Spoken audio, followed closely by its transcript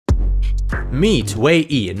Meet Wei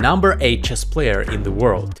Yi, number 8 chess player in the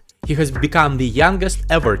world. He has become the youngest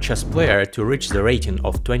ever chess player to reach the rating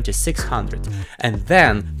of 2600, and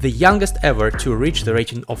then the youngest ever to reach the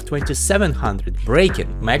rating of 2700,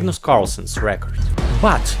 breaking Magnus Carlsen's record.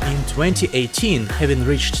 But in 2018, having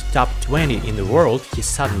reached top 20 in the world, he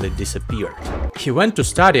suddenly disappeared. He went to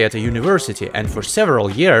study at a university and for several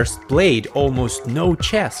years played almost no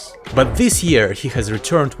chess. But this year he has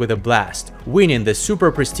returned with a blast, winning the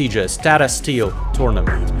super prestigious Tata Steel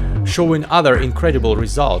tournament, showing other incredible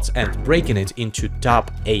results and breaking it into top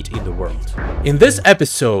 8 in the world. In this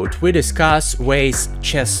episode, we discuss Wei's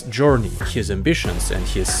chess journey, his ambitions and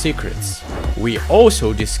his secrets. We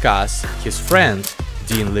also discuss his friend,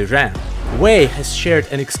 Liren. Wei has shared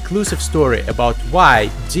an exclusive story about why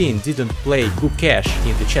Ding didn't play Gukesh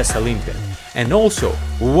in the Chess Olympiad, and also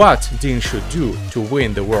what Ding should do to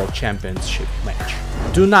win the World Championship match.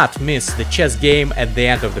 Do not miss the chess game at the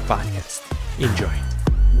end of the podcast. Enjoy!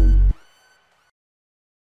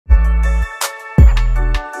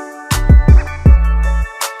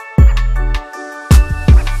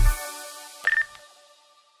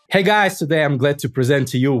 Hey guys, today I'm glad to present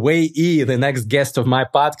to you Wei Yi, the next guest of my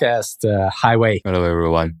podcast. Hi Wei. Hello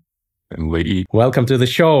everyone, I'm Wei Yi. Welcome to the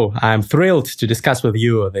show. I'm thrilled to discuss with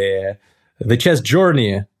you the chess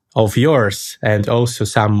journey of yours and also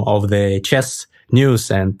some of the chess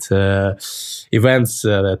news and events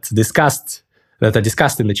that are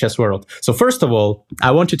discussed in the chess world. So first of all,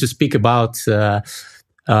 I want you to speak about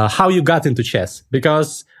how you got into chess,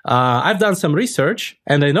 because I've done some research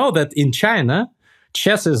and I know that in China,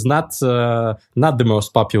 chess is not the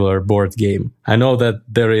most popular board game. I know that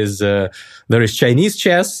there is Chinese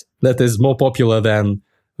chess that is more popular than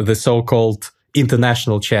the so-called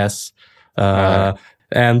international chess, and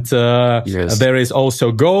yes. There is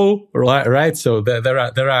also Go, right? So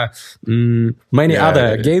there are many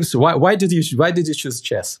other games. Why did you choose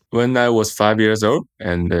chess? When I was 5 years old,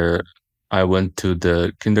 and I went to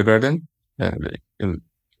the kindergarten, in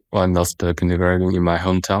one of the kindergarten in my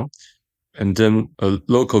hometown. And then a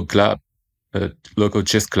local club, a local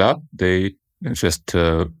chess club, they just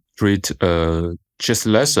treat a chess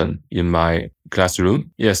lesson in my classroom.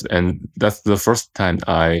 Yes, and that's the first time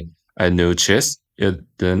I know chess.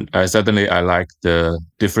 Then I like the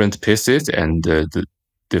different pieces and the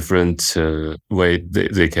different way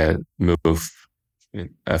they can move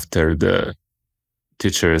after the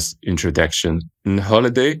teacher's introduction. In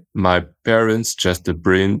holiday, my parents just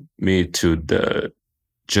bring me to the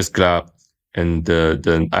chess club. And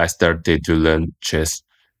then I started to learn chess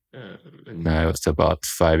when I was about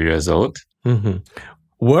 5 years old. Mm-hmm.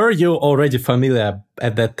 Were you already familiar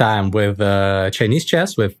at that time with Chinese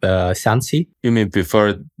chess, with Xiangqi? You mean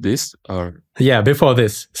before this, or? Yeah, before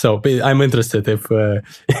this. So I'm interested if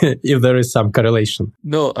if there is some correlation.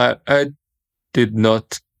 No, I did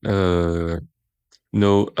not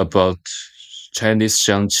know about Chinese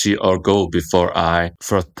Xiangqi or Go before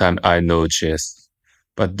first time I know chess.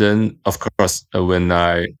 But then, of course, when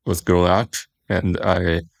I was growing up, and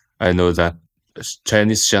I know that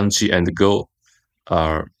Chinese Xiangqi and Go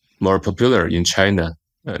are more popular in China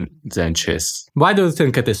than chess. Why do you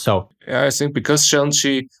think it is so? I think because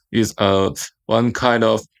Xiangqi is one kind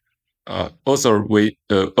of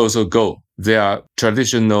also Go. They are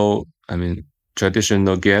traditional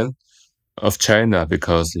game of China,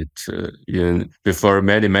 because before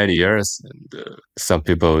many years, and some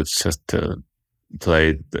people just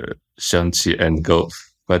played Xiangqi and Go,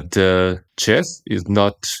 but chess is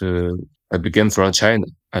not began from China.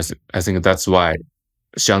 I think that's why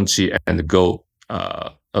Xiangqi and Go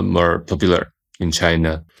are more popular in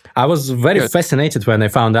China. I was very fascinated when I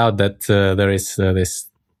found out that there is this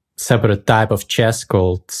separate type of chess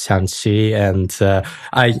called Xiangqi, and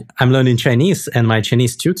I'm learning Chinese, and my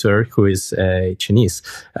Chinese tutor, who is Chinese,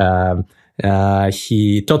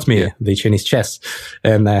 he taught me the Chinese chess,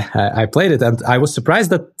 and I played it, and I was surprised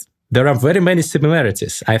that there are very many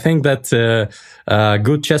similarities. I think that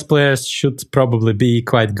good chess players should probably be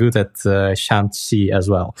quite good at Xiangqi as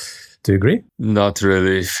well. Do you agree? Not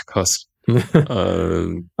really, because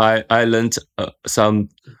I learned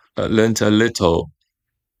learned a little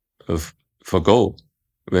for Go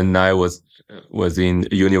when I was in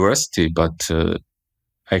university, but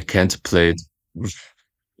I can't play it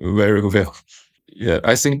very well. Yeah,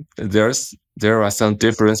 I think there are some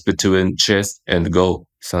difference between chess and Go.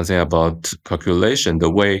 Something about calculation, the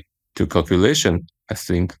way to calculation, I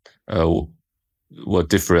think, were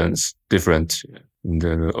different. And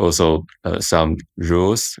then also some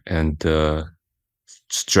rules and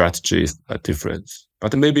strategies are different.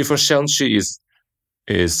 But maybe for Xiangqi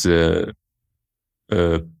is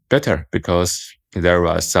better, because there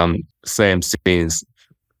are some same scenes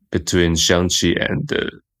between Xiangqi and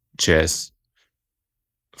chess.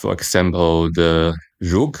 For example, the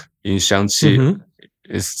rook in Xiangqi Mm-hmm.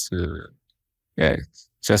 is yeah,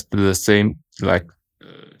 just the same like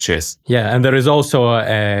chess. Yeah, and there is also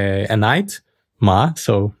a knight, Ma.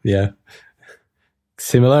 So yeah,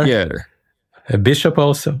 similar. Yeah, A bishop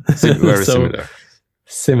also. very So similar.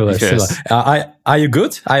 similar. Yes. Are you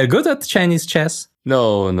good? Are you good at Chinese chess?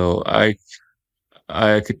 No, I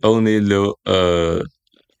could only know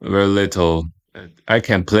very little. I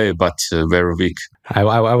can play, but very weak.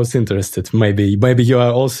 I was interested. Maybe you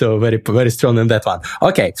are also very strong in that one.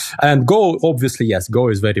 Okay, and Go, obviously, yes, Go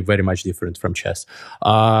is very much different from chess.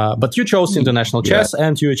 But you chose international Yeah. chess,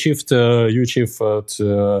 and you achieved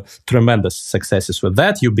tremendous successes with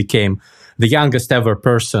that. You became the youngest ever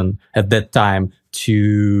person at that time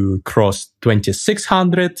to cross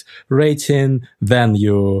 2600 rating. Then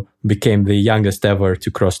you became the youngest ever to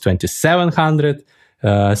cross 2700.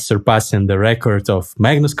 Surpassing the record of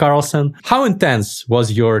Magnus Carlsen. How intense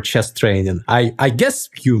was your chess training? I guess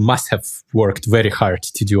you must have worked very hard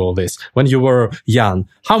to do all this when you were young.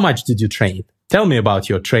 How much did you train? Tell me about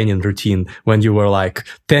your training routine when you were like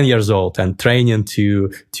 10 years old and training to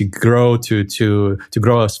grow to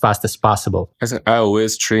grow as fast as possible. I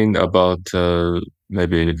always train about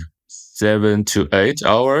maybe 7 to 8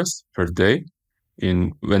 hours per day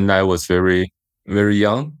when I was very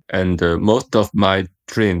young, and most of my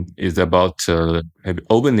train is about maybe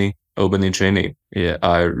opening training. Yeah,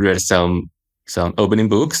 I read some opening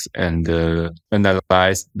books and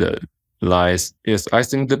analyze the lies. Yes, I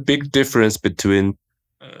think the big difference between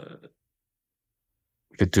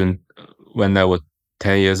when I was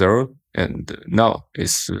 10 years old and now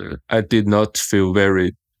is I did not feel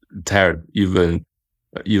very tired even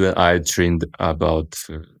I trained about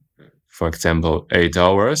for example 8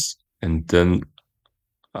 hours, and then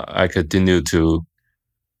I continue to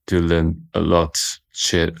learn a lot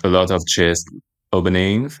of chess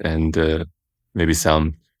openings and maybe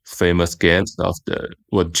some famous games of the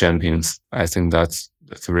world champions. I think that's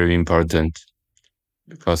really important,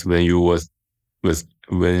 because when you were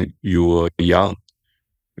young,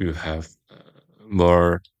 you have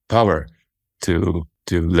more power to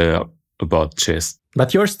learn about chess.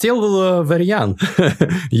 But you're still very young.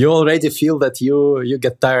 You already feel that you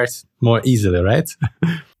get tired more easily, right?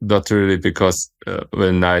 Not really, because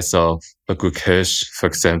when I saw Ding-Gukesh, for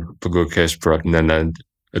example, Ding-Gukesh, Pragnan, and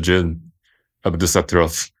Arjun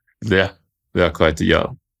Abdusattorov, they are quite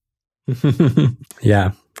young.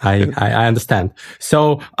 Yeah, I understand.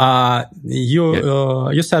 So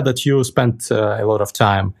you said that you spent a lot of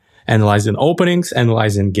time analyzing openings,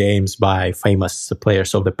 analyzing games by famous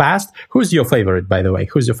players of the past. Who's your favorite, by the way?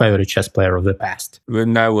 Who's your favorite chess player of the past?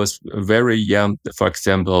 When I was very young, for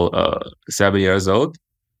example, 7 years old,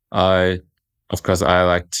 of course, I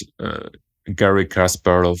liked Garry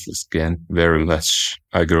Kasparov's game very much.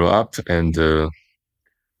 I grew up and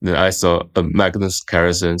then I saw Magnus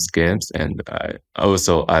Carlsen's games, and I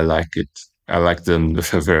like it. I like them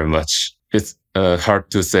very much. It's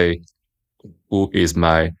hard to say who is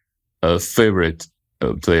my favorite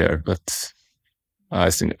player, but I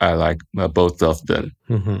think I like both of them.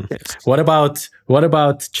 Mm-hmm. Yes. What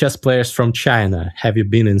about chess players from China? Have you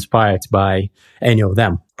been inspired by any of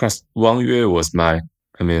them? Because Wang Yue was my,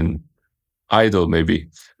 idol maybe,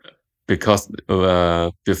 because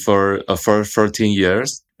before for 14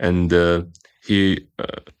 years, and he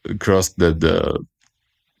crossed the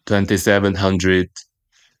 2700.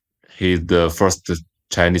 He's the first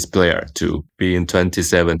Chinese player to be in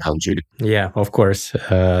 2700. Yeah, of course,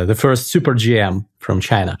 the first super GM from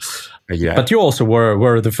China. Yeah. But you also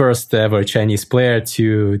were the first ever Chinese player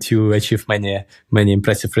to achieve many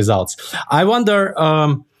impressive results. I wonder.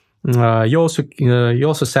 You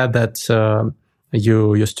also said that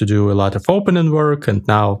you used to do a lot of opening work, and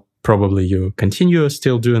now probably you continue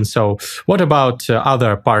still doing so. What about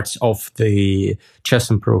other parts of the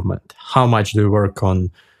chess improvement? How much do you work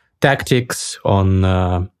on tactics,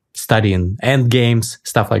 on studying end games,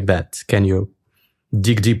 stuff like that? Can you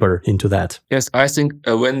dig deeper into that? Yes, I think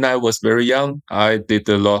when I was very young, I did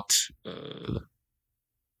a lot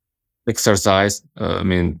exercise.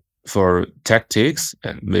 For tactics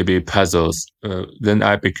and maybe puzzles. Then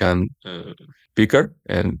I became bigger,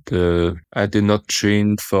 and I did not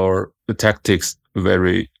train for the tactics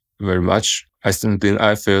very much. I think then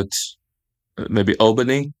I felt maybe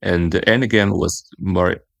opening and the end game was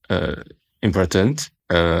more important.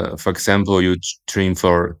 For example, you train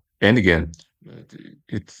for end game.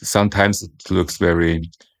 Sometimes it looks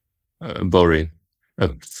very boring,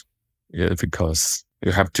 because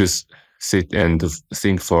you have to sit and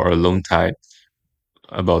think for a long time.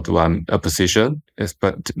 about one position. Yes,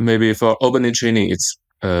 but maybe for opening training, it's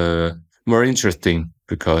more interesting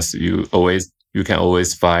because you can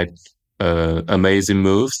always find amazing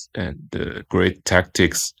moves and great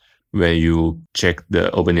tactics when you check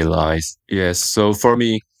the opening lines. Yes, so for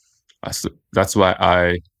me, that's why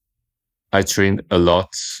I trained a lot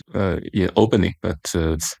in opening, but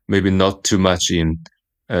maybe not too much in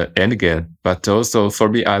endgame. But also for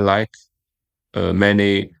me, I like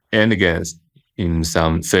many endgames in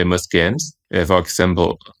some famous games. For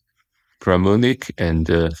example, Pramunic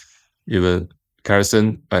and even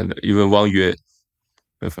Carlsen and even Wang Yue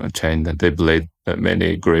from China. They played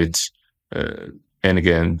many great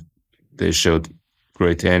endgame. They showed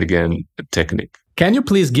great endgame technique. Can you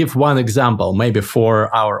please give one example, maybe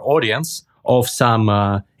for our audience, of some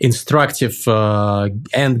instructive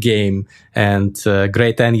endgame and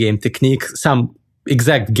great endgame technique, some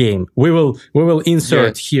exact game? We will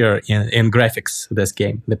insert here in graphics this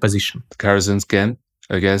game, the position. Carlsen's game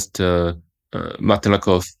against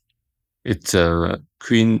Matlakov. It's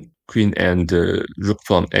queen and rook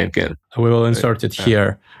pawn endgame. We will insert it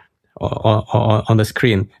here on the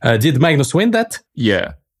screen. Did Magnus win that?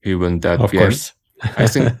 Yeah, he won that of game. Of course. I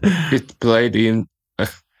think it played in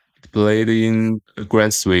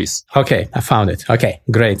Grand Swiss. Okay, I found it. Okay,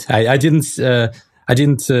 great. I didn't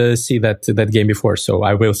see that game before, so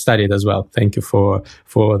I will study it as well. Thank you for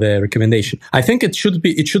the recommendation. I think it should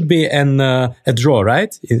be a draw,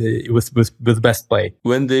 right? With best play.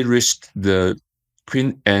 When they reached the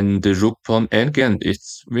queen and the rook pawn endgame,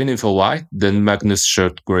 it's winning for white. Then Magnus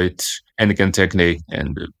showed great endgame technique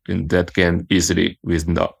and in that game easily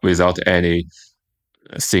without any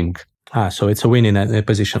sink. So it's a win in a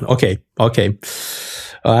position. Okay.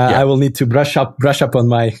 I will need to brush up on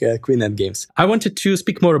my queen endgames. I wanted to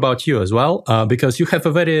speak more about you as well, because you have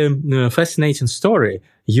a very fascinating story.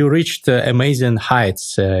 You reached amazing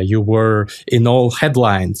heights. You were in all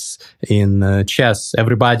headlines in chess.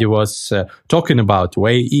 Everybody was talking about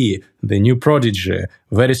Wei Yi, the new prodigy,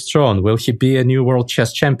 very strong. Will he be a new world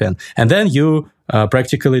chess champion? And then you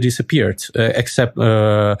practically disappeared, except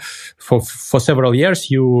for several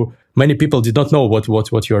years. Many people did not know what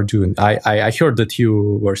you are doing. I heard that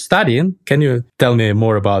you were studying. Can you tell me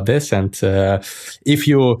more about this? And if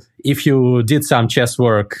you did some chess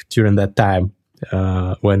work during that time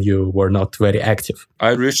when you were not very active?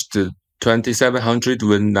 I reached 2700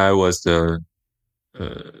 when I was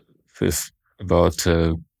about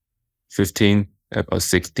 16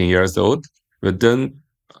 years old. But then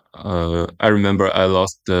I remember I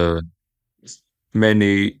lost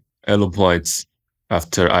many elo points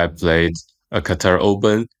after I played a Qatar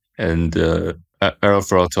Open and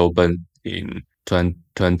Aeroflot Open in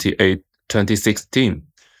 2016.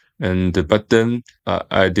 But then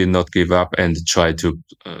I did not give up and try to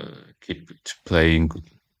keep playing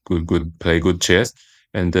good chess.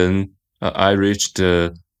 And then I reached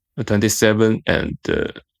 27 and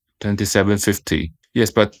 2750.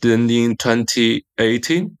 Yes, but then in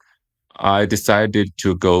 2018, I decided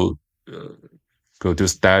to go to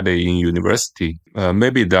study in university.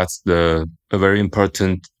 Maybe that's a very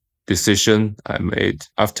important decision I made.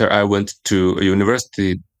 After I went to a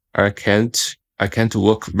university, I can't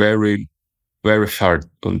work very, very hard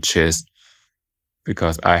on chess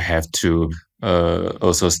because I have to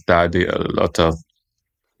also study a lot of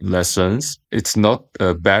lessons. It's not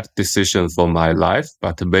a bad decision for my life,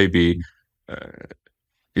 but maybe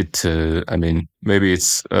maybe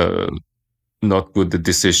it's not good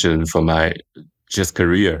decision for my chess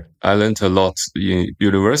career. I learned a lot in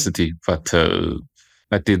university, but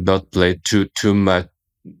I did not play too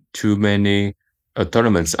many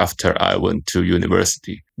tournaments after I went to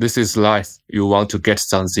university. This is life. You want to get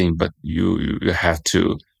something, but you have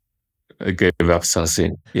to give up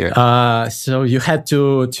something. Yeah. So you had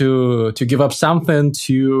to give up something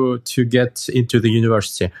to get into the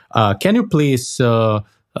university. Can you please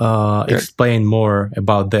explain more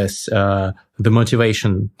about this, the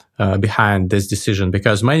motivation behind this decision?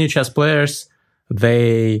 Because many chess players,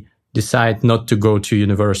 they decide not to go to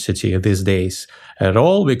university these days at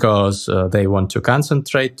all because they want to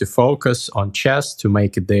concentrate, to focus on chess, to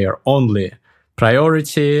make it their only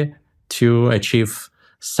priority, to achieve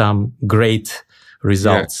some great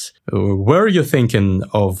results. Yeah. Were you thinking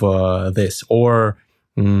of this, or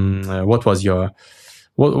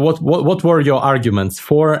what were your arguments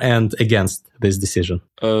for and against this decision?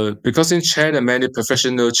 Because in China, many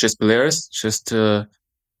professional chess players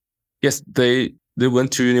they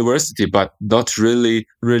went to university, but not really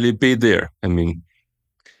be there. I mean,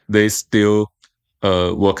 they still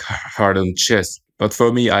work hard on chess. But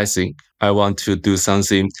for me, I think I want to do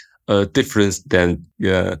something different than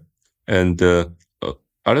and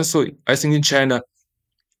also, I think in China,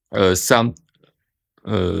 uh, some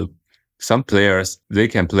uh, some players they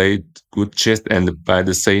can play good chess, and by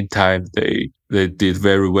the same time they did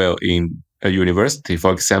very well in a university.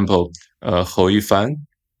 For example, Hou Yifan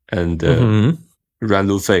and Ran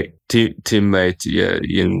Lufei, teammate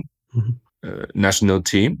in national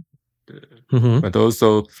team. But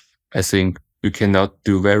also, I think you cannot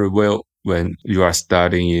do very well when you are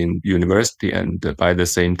studying in university, and by the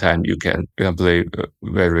same time you can play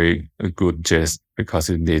very good chess because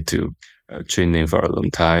you need to training for a long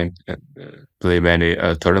time and play many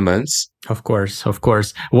tournaments. Of course, of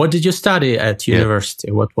course. What did you study at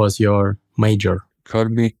university? What was your major?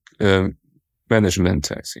 Economic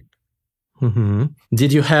management, I think.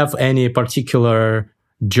 Did you have any particular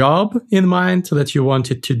job in mind that you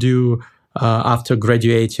wanted to do after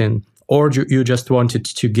graduating, or you just wanted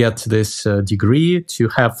to get this degree to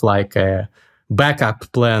have like a backup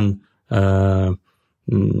plan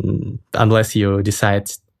unless you decide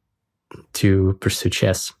to pursue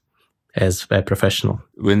chess as a professional?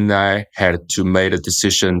 When I had to make a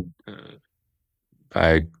decision,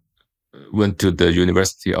 I went to the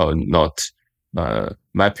university or not.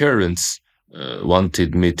 My parents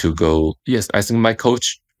wanted me to go. Yes, I think my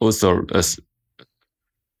coach also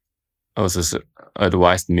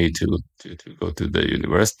advised me to go to the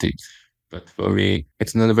university. But for me,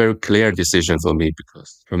 it's not a very clear decision for me,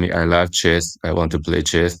 because for me, I love chess. I want to play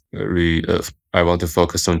chess. I want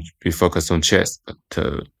to be focused on chess. But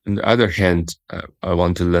on the other hand, I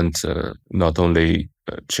want to learn not only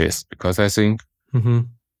chess, because I think,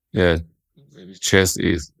 chess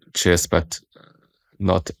is chess, but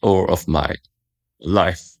not all of my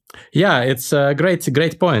life. Yeah, it's a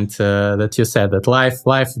great point that you said, that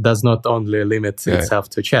life does not only limit itself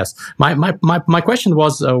to chess. My question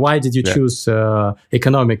was, why did you choose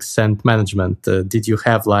economics and management? Did you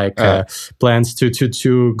have like plans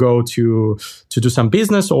to go to do some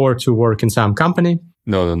business or to work in some company?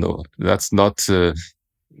 No. That's not the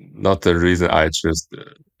reason I chose.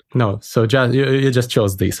 No, so you just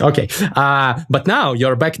chose this. Okay, but now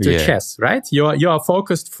you're back to chess, right? You are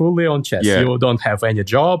focused fully on chess. Yeah. You don't have any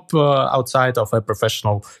job outside of a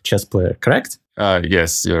professional chess player, correct?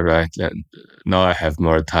 Yes, you're right. And now I have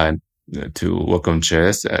more time to work on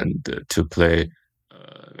chess and to play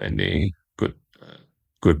any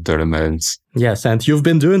good tournaments. Yes, and you've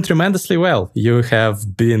been doing tremendously well. You have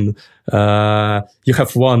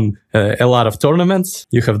won a lot of tournaments.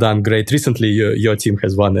 You have done great recently. Your team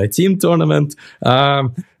has won a team tournament.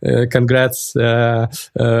 Congrats to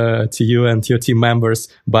you and your team members.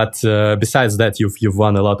 But besides that, you've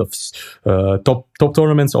won a lot of top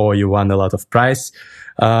tournaments, or you won a lot of prizes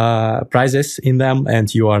in them,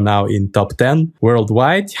 and you are now in top 10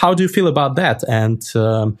 worldwide. How do you feel about that? And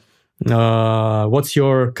what's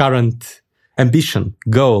your current ambition,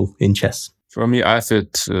 goal in chess? For me, I feel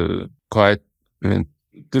quite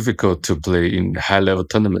difficult to play in high-level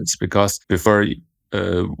tournaments, because before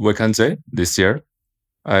WEI this year,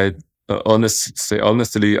 I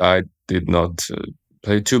honestly, I did not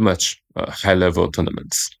play too much high-level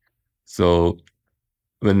tournaments. So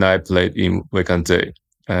when I played in WEI,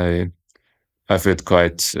 I felt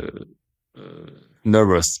quite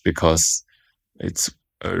nervous, because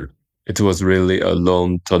it was really a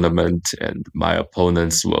long tournament, and my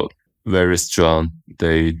opponents were very strong.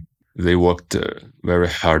 They worked very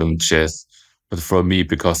hard on chess. But for me,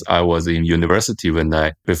 because I was in university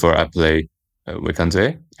before I played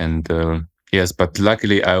WEI, and yes, but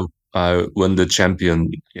luckily I won the champion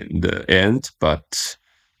in the end. But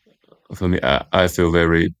for me, I feel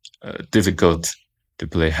very difficult to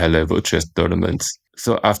play high-level chess tournaments.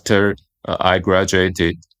 So after I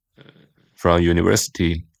graduated from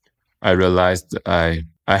university, I realized I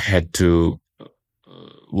had to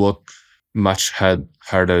work much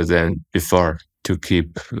harder than before to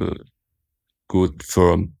keep good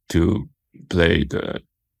form to play the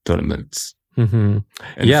tournaments. Yeah,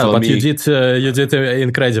 but you did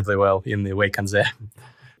incredibly well in the WEI.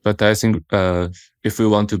 But I think if we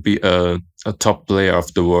want to be a top player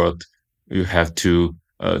of the world, you have to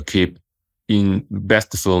keep in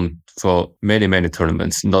best form for many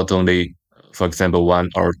tournaments, not only, for example, 1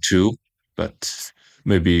 or 2, but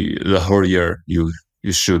maybe the whole year you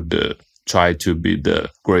should try to be the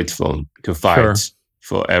great form to fight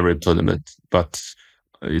for every tournament. But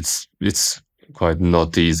it's quite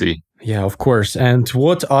not easy. Yeah, of course. And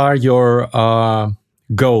what are your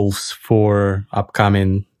goals for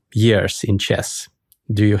upcoming years in chess?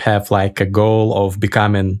 Do you have like a goal of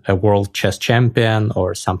becoming a world chess champion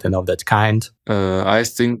or something of that kind? I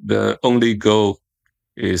think the only goal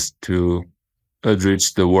is to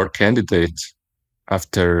reach the world candidate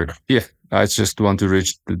after I just want to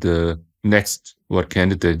reach the next world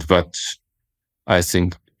candidate, but I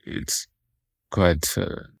think it's quite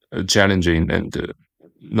challenging and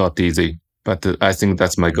not easy. But I think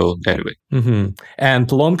that's my goal anyway.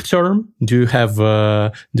 And long term, do you have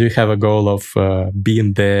a goal of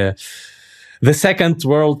being the second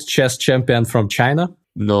world chess champion from China?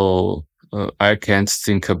 No, I can't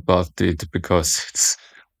think about it because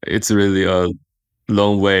it's really a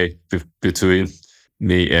long way between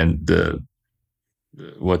me and the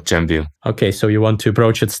world champion. Okay, so you want to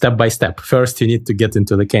approach it step by step. First, you need to get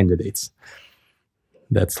into the candidates.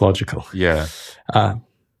 That's logical. Yeah.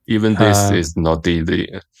 Even this is not easy.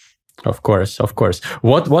 Of course.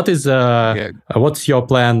 What is what's your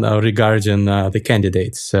plan regarding the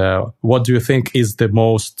candidates? What do you think is the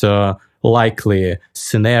most likely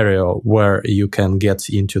scenario where you can get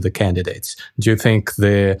into the candidates? Do you think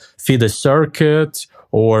the FIDE circuit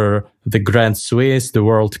or the Grand Swiss, the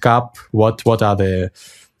World Cup? What are the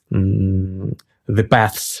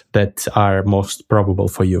paths that are most probable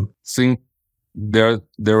for you? I think there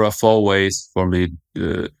are 4 ways for me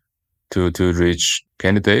to reach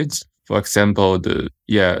candidates. For example,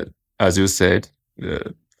 as you said,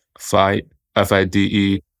 the FIDE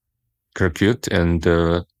circuit and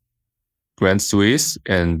Grand Swiss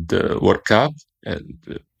and World Cup,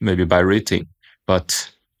 and maybe by rating.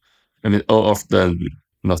 But I mean, all of them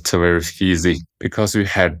not very easy because you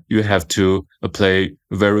have to play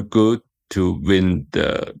very good to win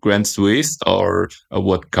the Grand Swiss or a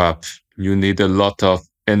World Cup. You need a lot of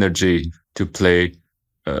energy to play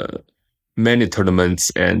many tournaments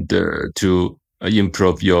and to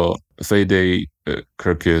improve your FIDE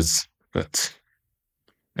circuits.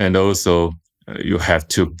 And also you have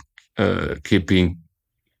to keeping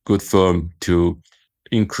good form to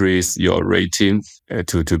increase your rating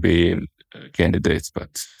to be candidates.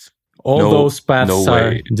 But all those paths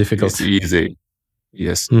are difficult. It's easy.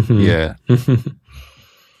 Yes. Yeah.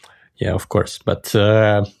 Yeah, of course. But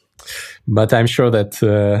I'm sure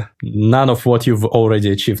that none of what you've already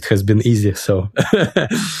achieved has been easy. So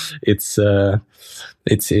it's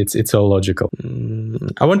all logical.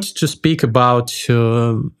 I wanted to speak about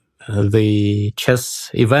the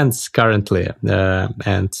chess events currently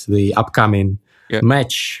and the upcoming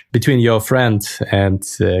match between your friend and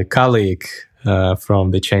colleague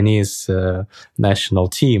from the Chinese national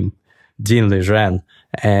team, Liren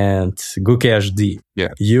and Gukesh D.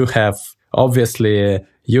 Yeah. You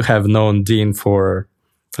have known Ding for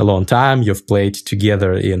a long time. You've played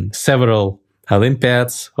together in several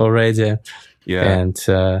Olympiads already, and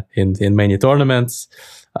in many tournaments.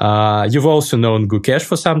 You've also known Gukesh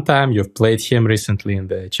for some time. You've played him recently in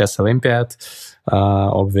the Chess Olympiad.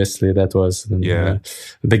 Obviously, that was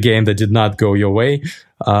the game that did not go your way.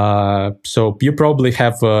 So you probably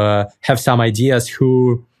have some ideas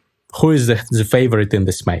who is the favorite in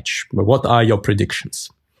this match. What are your predictions?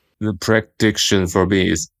 The prediction for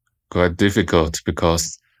me is quite difficult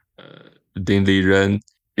because Ding Liren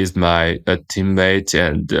is my teammate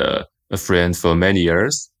and a friend for many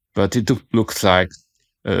years. But it looks like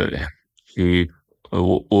he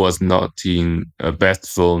was not in best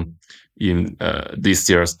form in this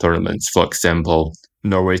year's tournaments. For example,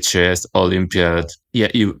 Norway Chess Olympiad.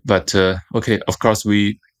 Okay. Of course,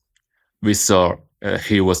 we saw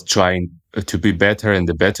he was trying to be better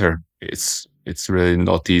and better. It's really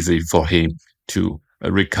not easy for him to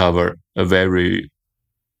recover a very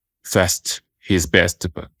fast his best.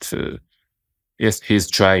 But yes, he's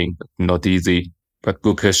trying, but not easy. But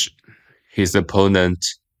Gukesh, his opponent,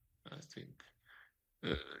 I think,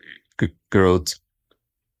 grew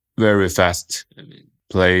very fast. I mean,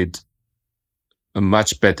 played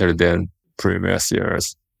much better than previous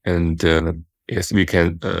years. And yes, we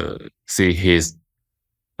can see his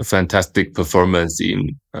fantastic performance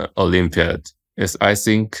in Olympiad. Yes, I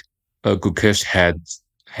think Gukesh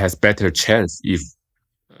has better chance if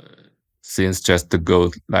since just to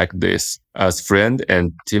go like this as friend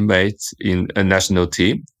and teammates in a national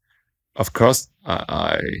team. Of course,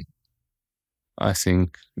 I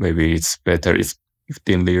think maybe it's better if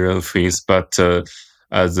Ding Liren wins, but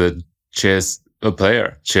as a chess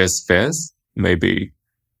player, chess fans, maybe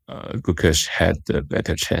Gukesh had a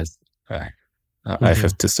better chance. I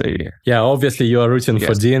have to say. Yeah, obviously you are rooting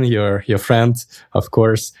for Ding, your friend, of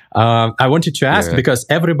course. I wanted to ask because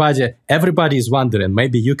everybody is wondering.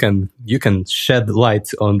 Maybe you can shed light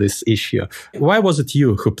on this issue. Why was it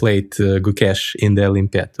you who played Gukesh in the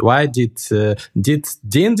Olympiad? Why did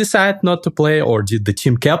Ding decide not to play, or did the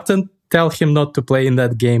team captain tell him not to play in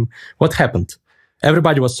that game? What happened?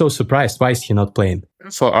 Everybody was so surprised. Why is he not playing?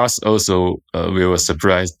 For us also, we were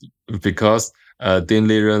surprised because Ding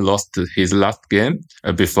Liren lost his last game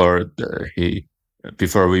before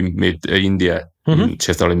we meet India in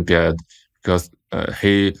Chess Olympiad, because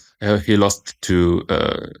he lost to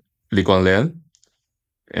Li Guanglian,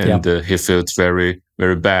 and he felt very,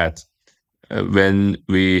 very bad. When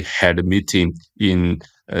we had a meeting in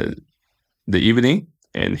the evening,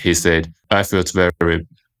 and he said, I felt very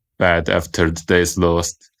bad after the day's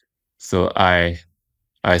lost. So I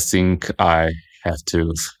think I have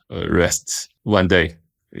to rest one day.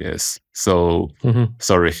 Yes. So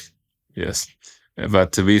sorry. Yes.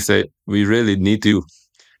 But we say we really need you.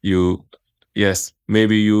 Yes,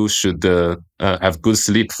 maybe you should have good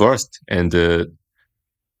sleep first, and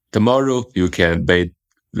tomorrow you can make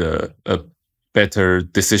a better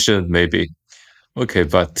decision, maybe. Okay,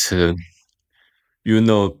 but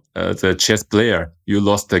the chess player, you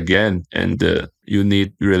lost again, and you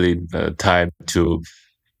need really time to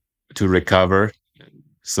recover.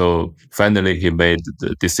 So finally, he made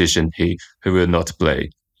the decision he will not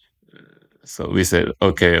play. So we said,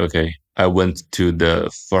 okay. I went to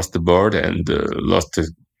the first board and lost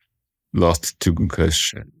to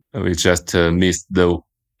Gukesh. We just missed the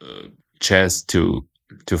chance to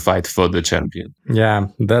fight for the champion. Yeah,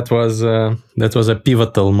 that was a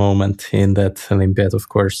pivotal moment in that Olympiad, of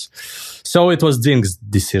course. So it was Ding's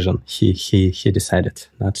decision. He decided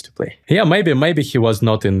not to play. Yeah, maybe he was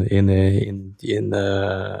not in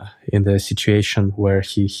the situation where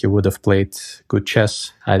he would have played good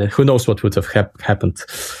chess. Who knows what would have happened?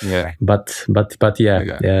 Yeah. But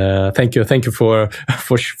yeah. Thank you for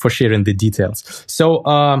sharing the details. So.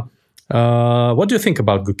 What do you think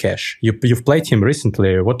about Gukesh? You've played him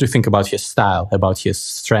recently. What do you think about his style, about his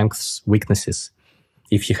strengths, weaknesses,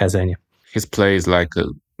 if he has any? His play is like a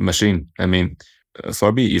machine. I mean,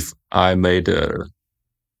 for me, if I made a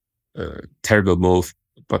terrible move,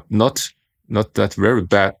 but not that very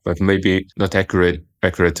bad, but maybe not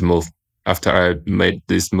accurate move. After I made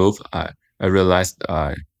this move, I realized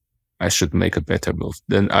I should make a better move.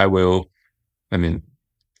 Then I will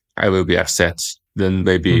be upset. Then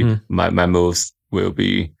maybe my moves will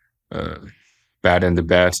be bad and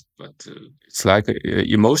bad. But it's like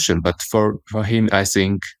emotion. But for him, I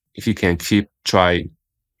think if he can keep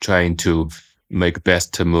trying to make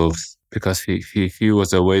best moves, because he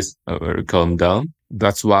was always very calm down.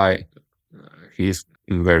 That's why he's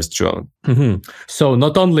very strong. So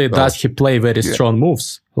not only does he play very strong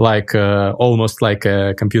moves, like almost like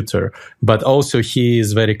a computer, but also he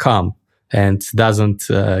is very calm and doesn't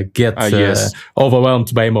get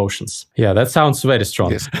overwhelmed by emotions. Yeah, that sounds very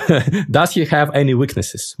strong. Yes. Does he have any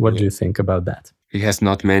weaknesses? What do you think about that? He has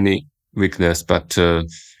not many weaknesses, but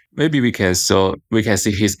maybe we can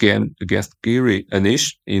see his game against Giri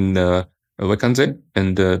Anish in Vakanze,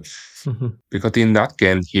 and because in that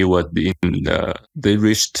game he was they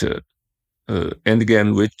reached end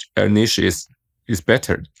game which Anish is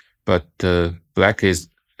better, but Black is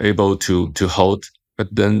able to hold.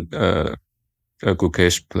 But then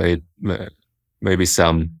Gukesh played maybe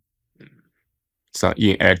some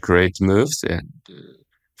inaccurate moves, and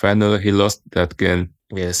finally he lost that game.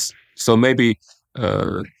 Yes, so maybe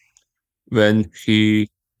when he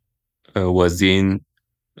was in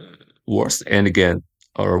worse endgame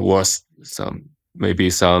or worse some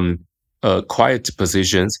quiet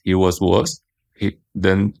positions, he was worse.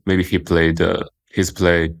 Then maybe he played his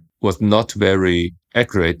play was not very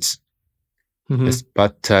accurate. Yes,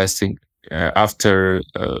 but I think after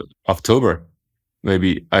October,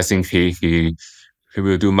 maybe I think he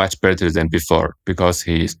will do much better than before, because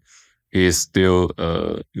he is still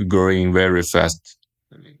growing very fast,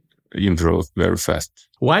 improve very fast.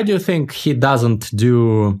 Why do you think he doesn't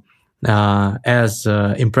do as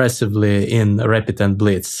impressively in Rapid and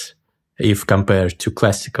Blitz if compared to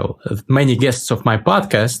classical? Many guests of my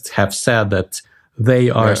podcast have said that they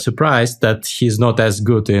are surprised that he's not as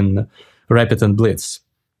good in Rapid and Blitz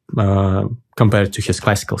compared to his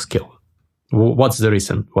classical skill. What's the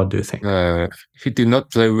reason? What do you think? He did not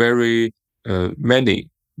play very many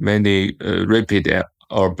Rapid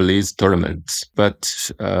or Blitz tournaments,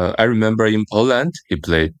 but I remember in Poland he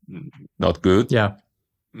played not good. Yeah,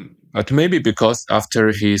 but maybe because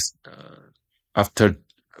after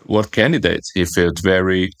World Candidates he felt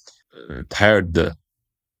very tired.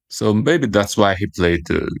 So maybe that's why he played.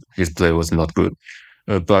 His play was not good,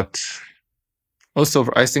 but. Also,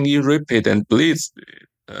 I think in Rapid and Blitz,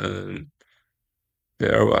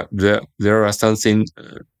 there are something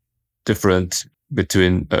different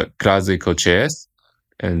between classical chess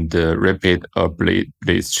and Rapid or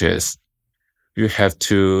Blitz chess. You have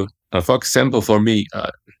to, for example, for me,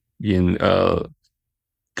 in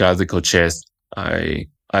classical chess, I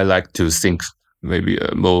like to think maybe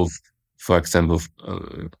a move For example,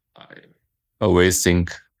 I always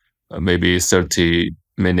think maybe 30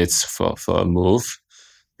 minutes for a move,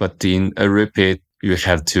 but in a repeat, you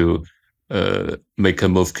have to make a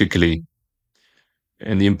move quickly.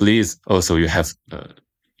 And in Blitz, also you have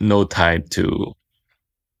no time to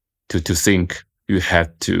think.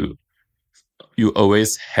 You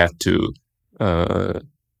always have to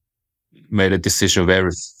make a decision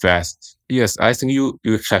very fast. Yes, I think you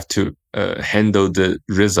have to handle the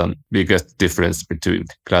reason, biggest difference between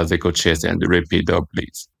classical chess and rapid or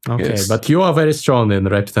Blitz. Okay, yes. But you are very strong in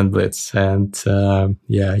rapid and Blitz, and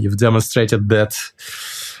you've demonstrated that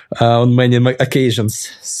on many occasions,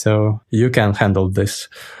 so you can handle this.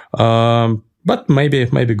 But maybe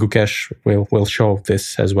Gukesh will show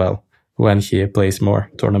this as well when he plays more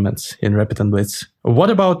tournaments in Rapid and Blitz.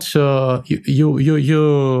 What about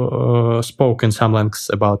you spoke in some lengths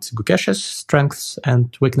about Gukesh's strengths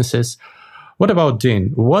and weaknesses. What about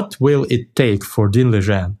Din? What will it take for Din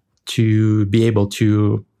Liren to be able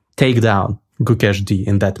to take down Gukesh D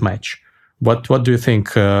in that match? What do you think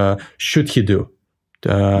should he do?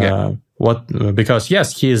 Because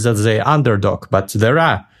yes, he is the underdog, but there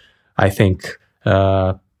are, I think,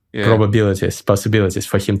 possibilities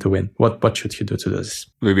for him to win. What should he do to this?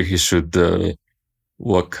 Maybe he should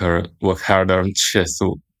work harder on chess.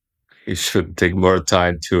 So he should take more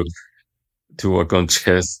time to work on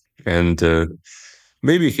chess, and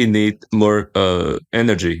maybe he need more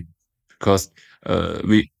energy, because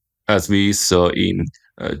as we saw in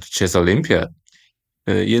Chess Olympiad,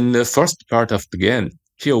 in the first part of the game,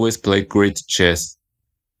 he always played great chess.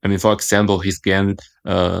 I mean, for example, his game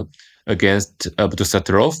against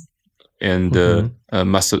Abdusattorov and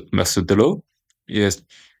Mazdrid. Yes,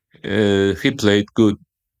 he played good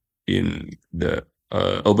in the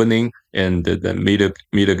opening and the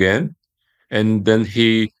middle game, and then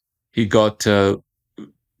he got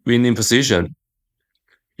winning position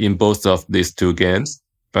in both of these two games.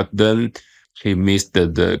 But then he missed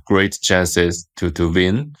the great chances to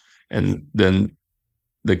win, and then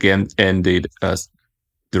the game ended as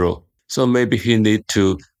draw. So maybe he need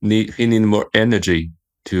more energy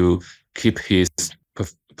to keep his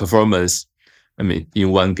performance. I mean,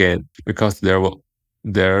 in one game, because there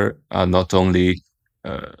are not only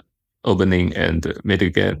opening and middle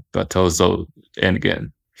game, but also end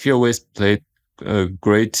game. He always played a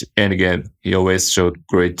great end game. He always showed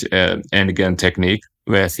great end game technique,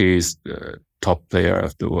 where he is the top player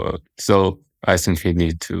of the world. So I think he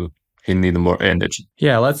need more energy.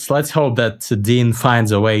 Yeah, let's hope that Dean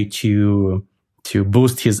finds a way to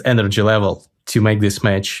boost his energy level to make this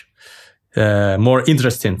match more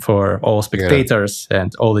interesting for all spectators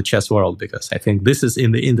and all the chess world, because I think this is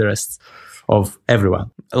in the interests of everyone.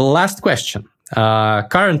 Last question.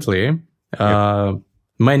 Currently,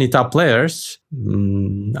 many top players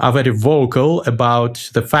are very vocal about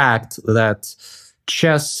the fact that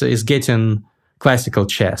classical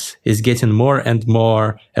chess is getting more and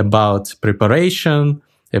more about preparation,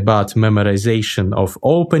 about memorization of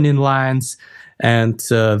opening lines. And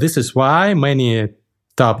this is why many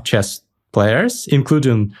top chess players,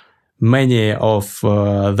 including many of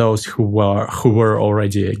those who were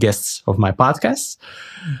already guests of my podcast,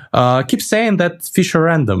 keep saying that Fischer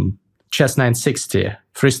Random, Chess 960,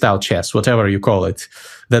 freestyle chess, whatever you call it,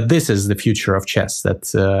 that this is the future of chess,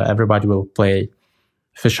 that everybody will play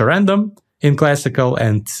Fischer Random in classical,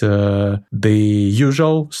 and the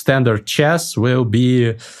usual standard chess will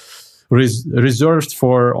be reserved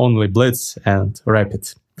for only Blitz and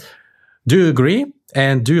Rapid. Do you agree?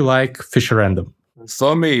 And do you like Fischer Random?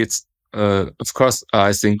 For me, it's of course,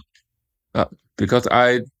 I think because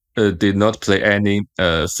I did not play any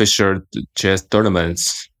Fischer chess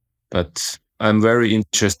tournaments, but I'm very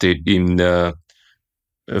interested in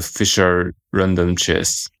Fischer Random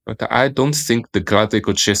chess. But I don't think the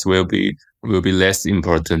classical chess will be less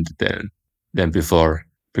important than before,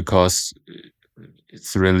 because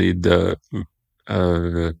it's really the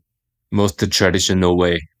most traditional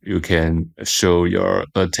way you can show your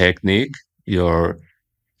technique, your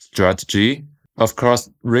strategy. Of course,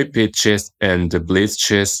 rapid chess and Blitz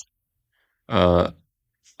chess are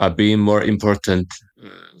being more important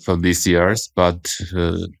for these years, but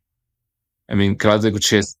I mean, classical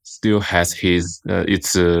chess still has its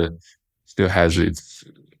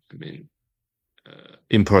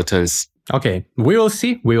importance. Okay, we will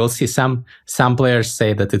see. We will see. Some players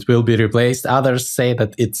say that it will be replaced. Others say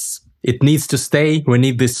that it needs to stay. We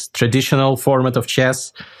need this traditional format of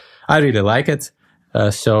chess. I really like it,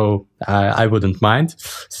 so I wouldn't mind.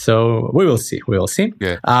 So we will see. We will see.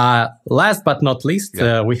 Yeah. Last but not least,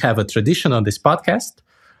 we have a tradition on this podcast.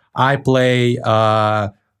 I play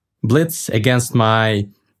Blitz against my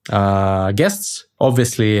guests.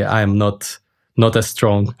 Obviously, I'm not as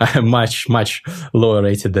strong. I'm much lower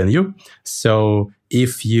rated than you. So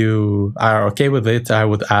if you are okay with it, I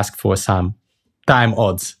would ask for some time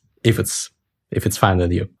odds if it's fine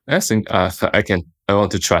with you. I think I can. I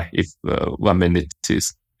want to try if 1 minute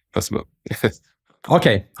is possible.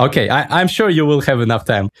 Okay. I'm sure you will have enough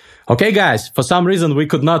time. Okay, guys. For some reason, we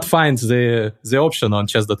could not find the option on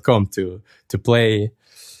chess.com to play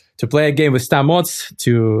a game with time odds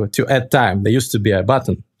to add time. There used to be a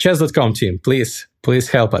button. Chess.com team, please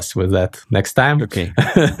help us with that next time. Okay.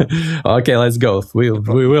 Okay, let's go. We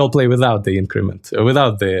will play without the increment,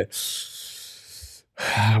 without the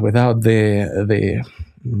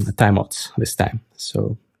time odds this time.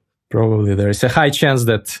 So probably there is a high chance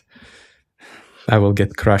that I will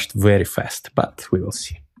get crushed very fast, but we will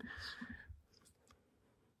see.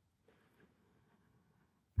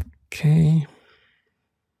 Okay.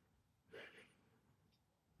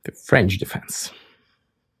 The French defense.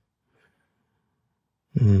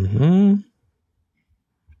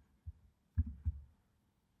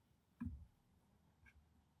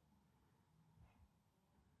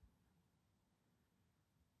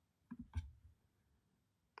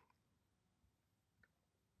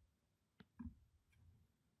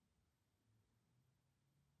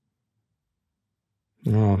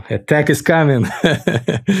 Oh, attack is coming.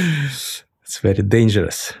 It's very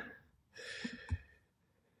dangerous.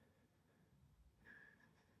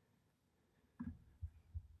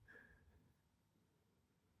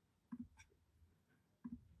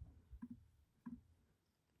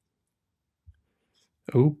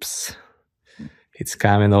 Oops. It's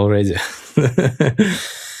coming already.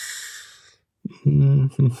 It's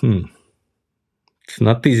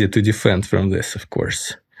not easy to defend from this, of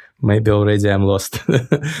course. Maybe already I'm lost.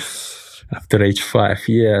 After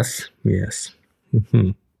h5, yes.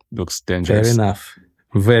 Looks dangerous. Fair enough.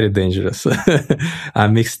 Very dangerous. I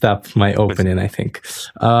mixed up my opening, I think.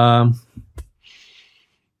 Do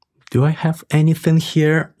I have anything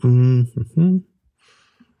here?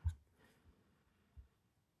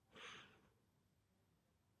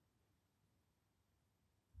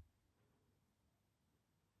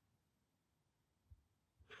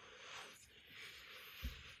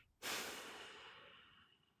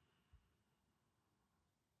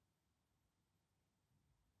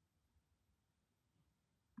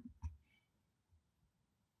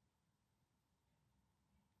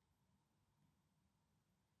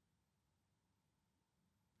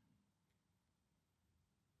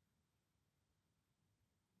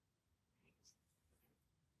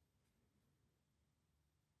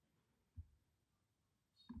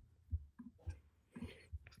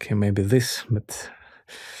 Okay, maybe this, but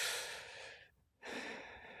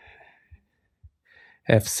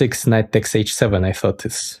f6, knight takes h7. I thought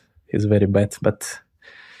is very bad, but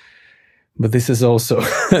this is also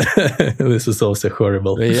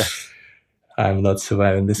horrible. Yeah, I'm not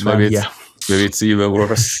surviving this maybe one. Maybe it's even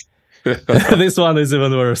worse. This one is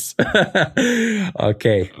even worse.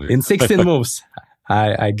 Okay, in 16 moves,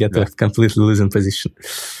 I get a completely losing position.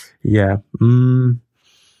 Yeah.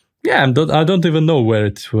 Yeah, I don't even know where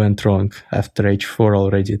it went wrong. After h4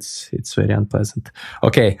 already, it's very unpleasant.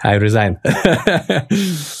 Okay, I resign.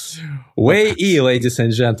 WEI YI, ladies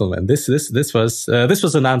and gentlemen. This was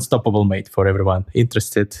an unstoppable mate for everyone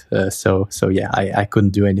interested. So yeah, I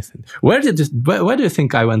couldn't do anything. Where do you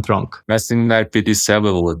think I went wrong? I think knight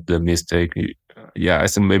b7 was the mistake. Yeah, I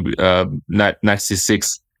think maybe knight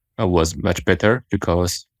c6 was much better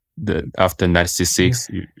because after knight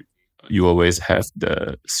c6 you always have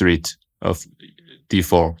the threat of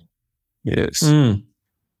d4. Yes.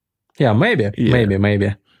 Yeah, maybe.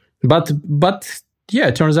 But yeah,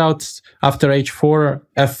 it turns out after h4,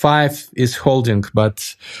 f5 is holding,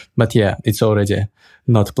 but yeah, it's already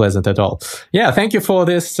not pleasant at all. Yeah, thank you for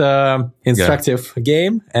this instructive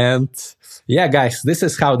game. And yeah, guys, this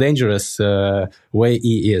is how dangerous WEI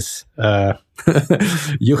YI is.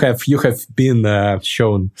 You have been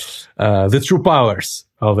shown the true powers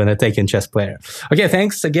of an attacking chess player. Okay,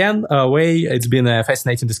 thanks again, WEI. It's been a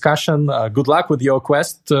fascinating discussion. Good luck with your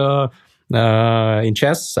quest in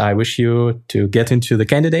chess. I wish you to get into the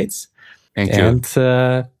candidates. Thank you. And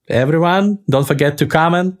everyone, don't forget to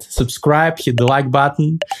comment, subscribe, hit the like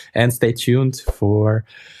button, and stay tuned for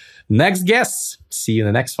next guests. See you in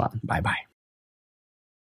the next one. Bye-bye.